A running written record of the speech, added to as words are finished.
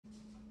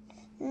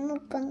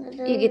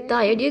You get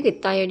tired. You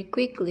get tired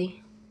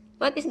quickly.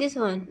 What is this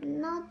one?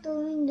 Not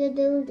doing to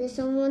do this.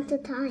 I want to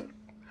type.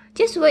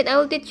 Just wait. I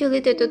will teach you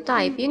later to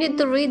type. You need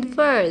to read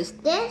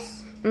first.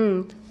 This?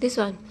 This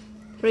one.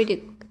 Read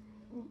it.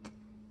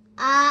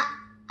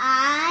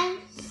 I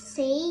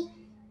see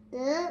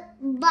the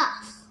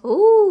bus.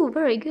 Oh,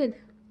 very good.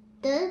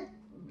 The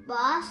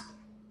bus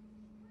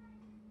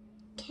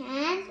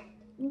can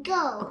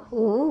go.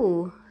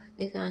 Oh,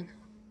 this one.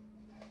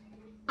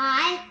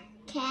 I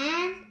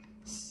can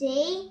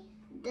see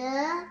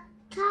the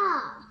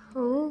car.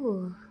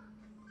 Oh.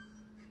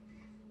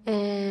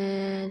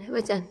 And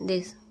what's that?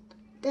 This.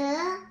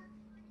 The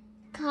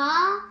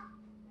car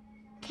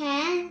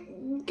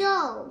can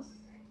go.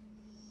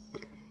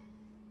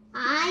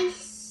 I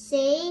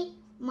see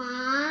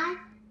my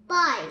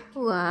bike.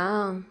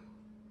 Wow.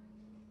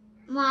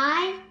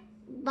 My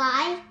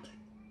bike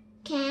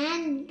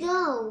can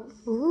go.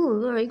 Oh,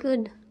 very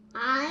good.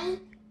 I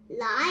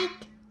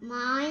like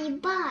my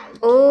bike.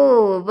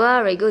 Oh,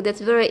 very good.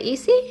 That's very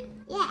easy.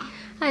 Yeah.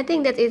 I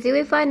think that's easy.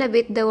 We find a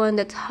bit the one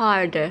that's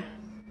harder.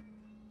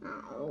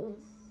 Oh,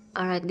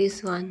 Alright,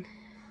 this one.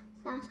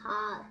 that's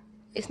hard.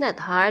 It's not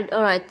hard.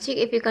 Alright, check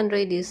if you can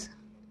read this.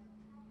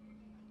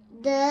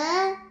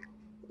 The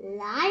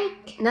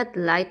light. Not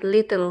light,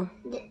 little.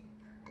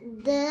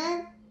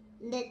 The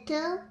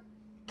little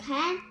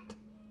cat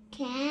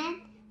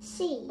can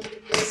see.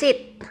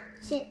 Sit.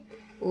 Sit.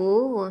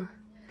 Oh.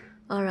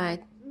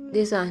 Alright,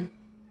 this one.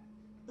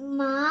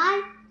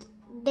 My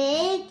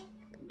big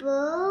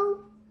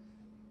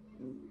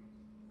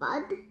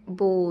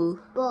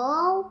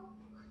ball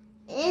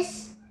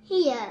is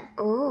here.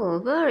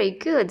 Oh, very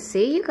good.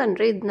 See, you can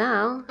read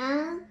now.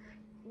 And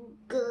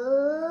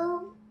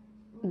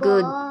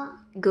Good.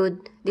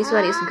 Good. This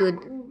one is good.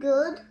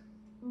 Good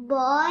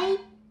boy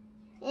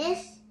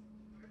is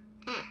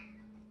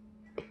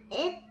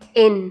it.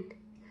 In.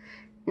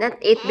 Not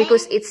it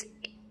because it's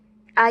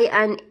I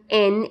and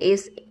N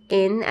is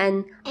in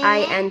and I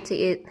and to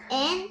it.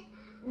 And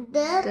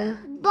the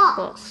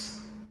box.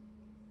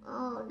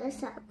 Oh,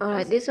 that's a.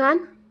 Alright, this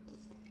one.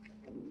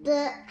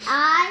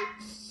 I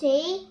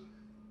see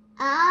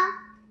a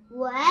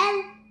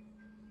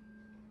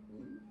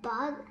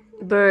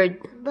Bird.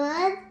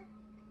 bird.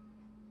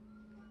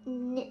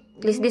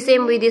 It's the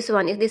same with this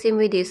one. It's the same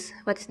with this.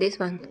 What's this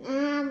one?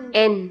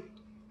 N.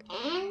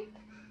 And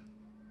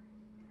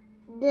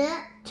the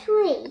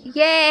tree.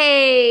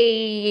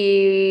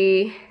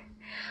 Yay!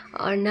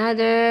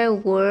 Another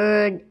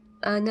word.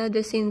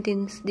 Another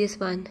sentence. This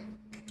one.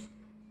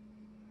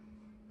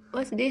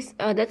 What's this?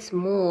 Oh, that's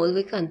small.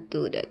 We can't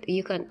do that.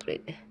 You can't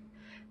read.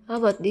 How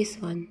about this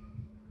one?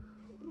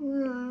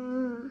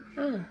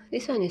 Ah,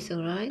 this one is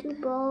alright.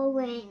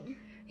 Boring.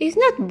 It's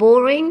not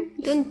boring.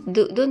 Don't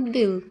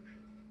do.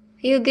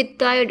 You get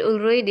tired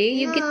already.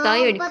 You get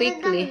tired but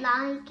quickly. I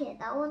don't like it.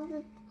 I want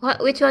to.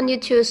 Which one you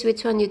choose?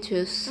 Which one you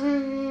choose?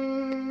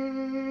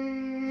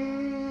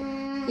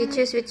 You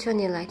choose which one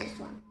you like.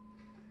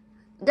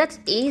 That's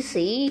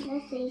easy.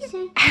 That's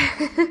easy.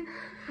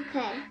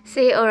 Okay.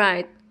 Say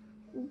alright.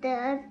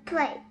 The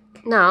plate.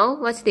 Now,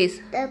 what's this?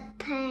 The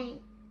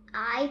paint.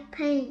 I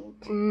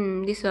paint.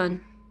 This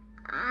one.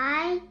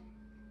 I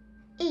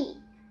eat.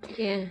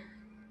 Yeah.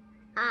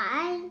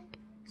 I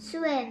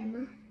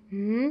swim.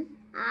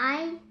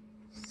 I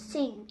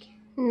sing.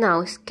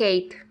 Now,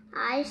 skate.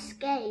 I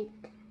skate.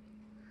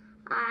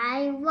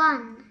 I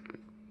run.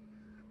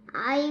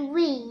 I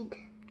read.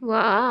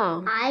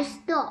 Wow. I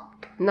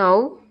stop.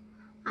 No.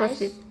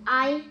 What's it?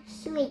 I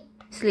sleep.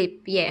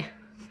 Sleep. Yeah.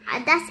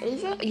 That's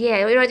easy.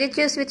 Yeah. We already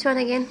choose which one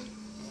again?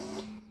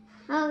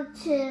 I'll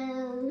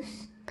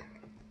choose.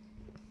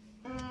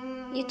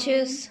 You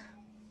choose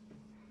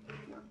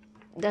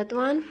that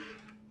one.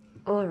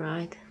 All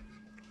right.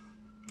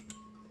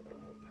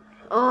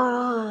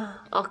 Oh,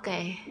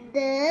 okay.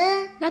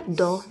 Not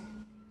do.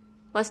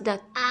 What's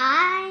that?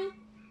 I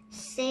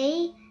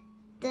see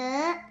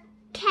the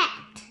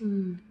cat.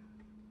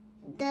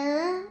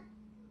 The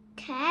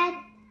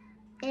cat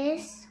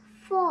is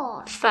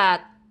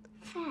Fat.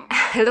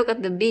 Look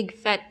at the big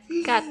fat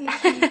cat.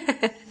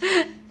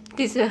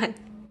 This one.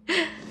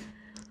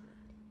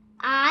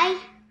 I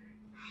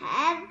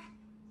have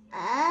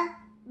a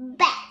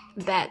bat.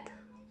 Bat.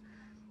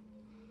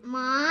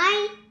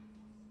 My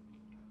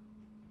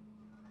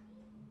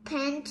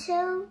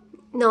pencil.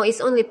 No,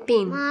 it's only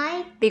pin.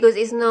 My Because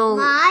it's no.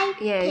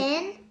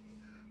 pen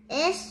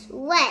is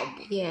red.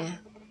 Yeah.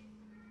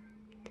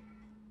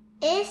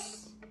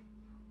 Is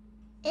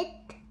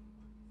it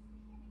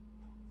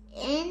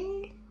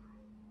in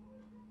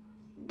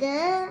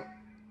the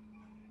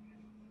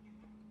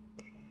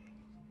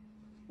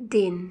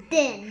Din.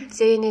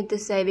 So you need to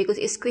say because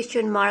it's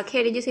question mark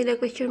here. Did you see the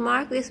question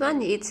mark? This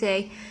one it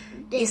say,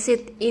 din. Is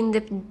it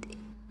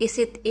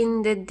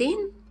in the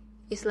din?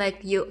 It's like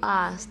you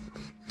asked.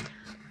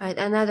 Right,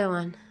 another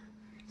one.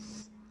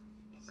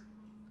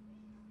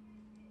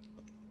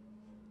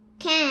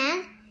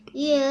 Can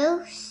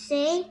you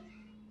see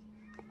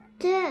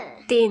the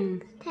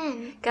Tin.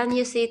 pen? Can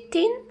you see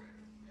tin?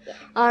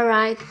 All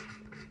right.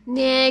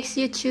 Next,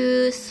 you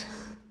choose.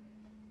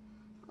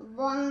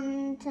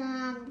 one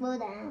time, go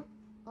down,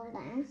 go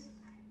down.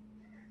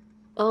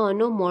 Oh,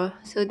 no more.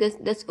 So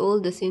that's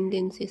all the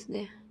sentences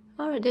there.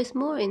 Alright, there's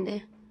more in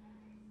there.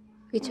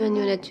 Which one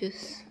you wanna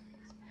choose?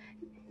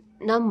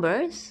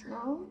 Numbers?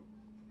 No,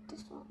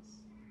 this one.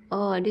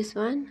 Oh, this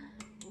one?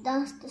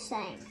 That's the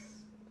same.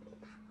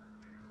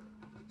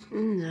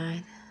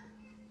 Right.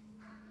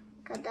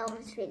 Because that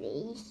one's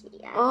really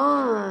easy.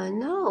 Oh,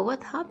 no.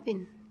 What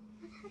happened?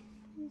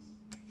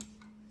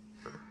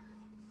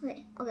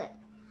 Wait, okay.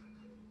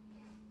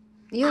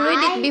 You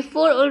read it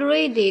before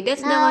already.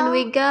 That's the one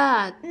we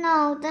got.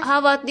 No, that's... How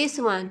about this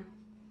one?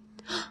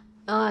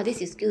 Oh,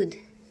 this is good.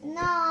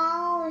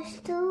 No, it's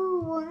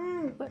too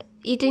hard.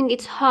 You think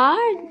it's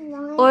hard?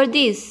 No, Or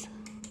this?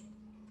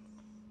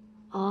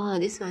 Oh,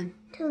 this one.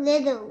 too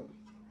little.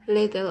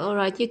 Little.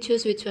 Alright, you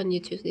choose which one. You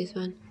choose this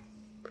one.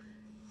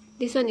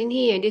 This one in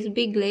here. These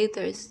big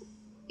letters.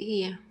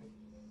 Here.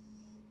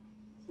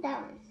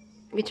 That one.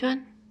 Which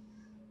one?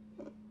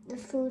 The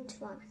fruit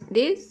one.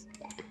 This?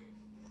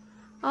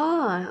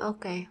 Oh,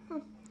 okay.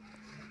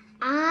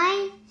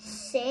 I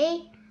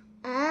see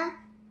a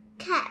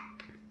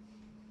cap.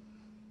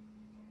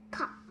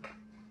 Cup.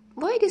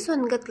 Why this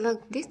one got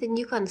like this? Then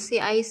you can see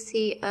I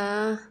see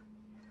a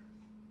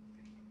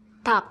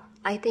top.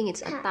 I think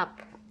it's a top.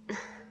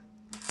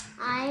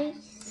 I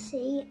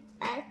see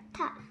a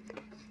top.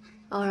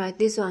 Alright,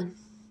 this one.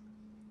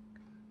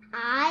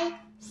 I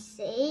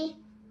see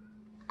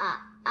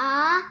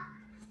a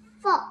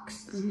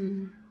fox.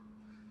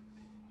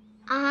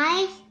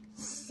 I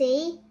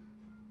see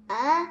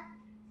a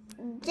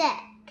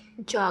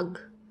Jug.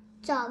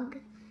 jug.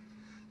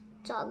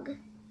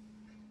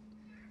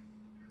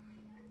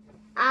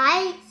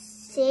 I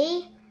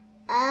see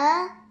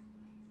a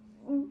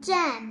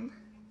jam.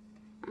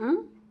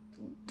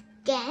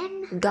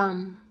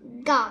 Gum.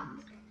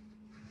 Gum.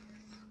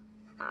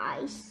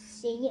 I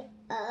see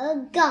a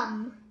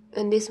gum.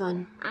 And this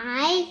one.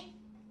 I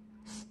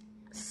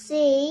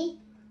see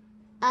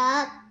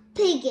a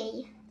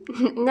piggy.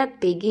 Not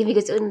piggy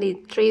because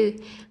only 3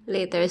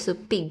 letters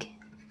of pig.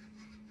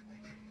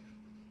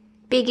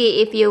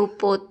 Piggy if you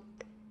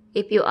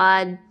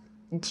add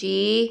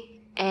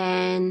G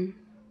and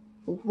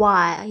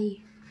Y.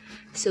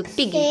 So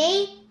piggy.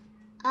 See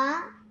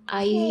a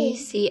I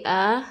see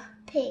a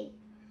pig.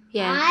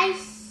 yeah. I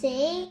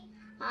see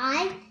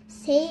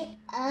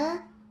a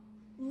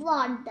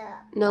rod.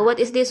 No, what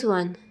is this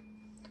one?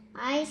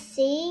 I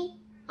see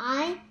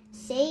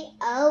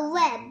a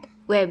web.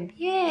 Web.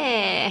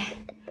 Yeah.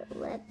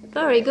 Web.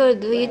 Very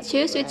good. We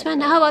choose which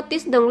one. How about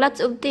this dong? Lots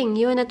of thing.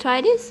 You wanna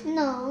try this?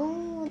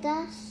 No,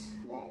 that's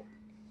web.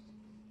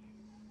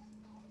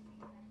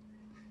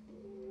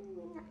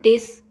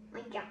 This.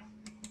 Yeah.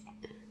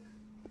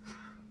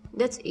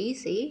 That's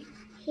easy.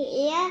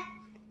 Here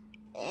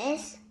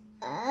is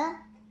a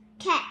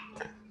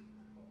cat.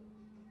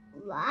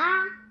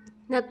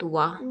 Not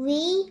wa.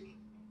 We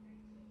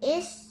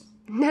is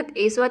Not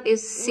is. What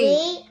is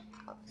C?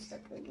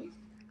 we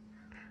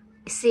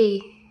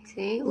C.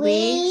 See?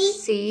 We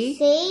see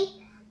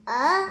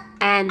a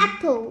an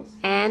apple.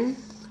 and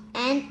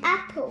An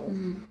apple.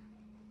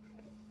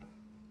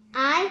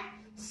 I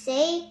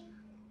see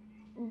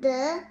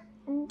the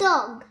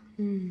dog.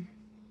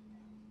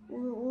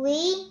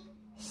 We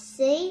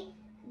see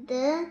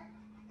the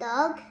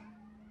dog,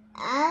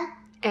 a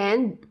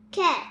and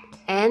cat.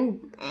 and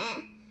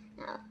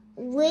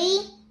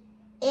We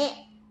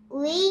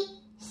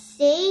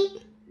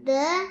see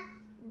the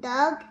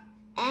dog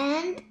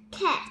and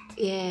cat.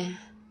 yeah.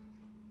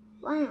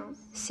 Wow.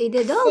 See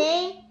the dog.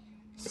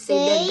 See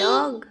the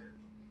dog.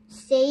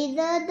 See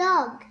the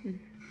dog.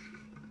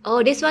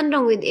 Oh, this one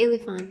wrong with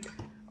elephant.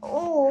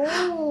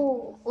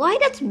 Oh, Why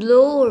that's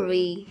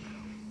blurry?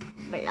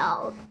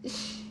 blow.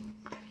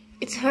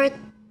 It's hurt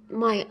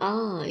my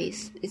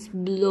eyes. It's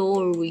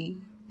blurry.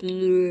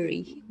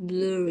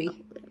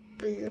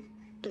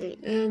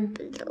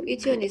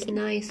 Which one is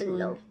nice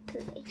one?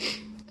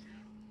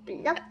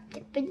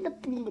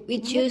 We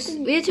choose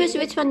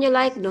which one you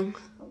like dong.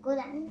 Go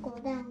down.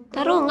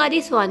 Taro nga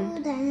this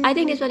one. I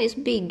think this one is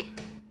big.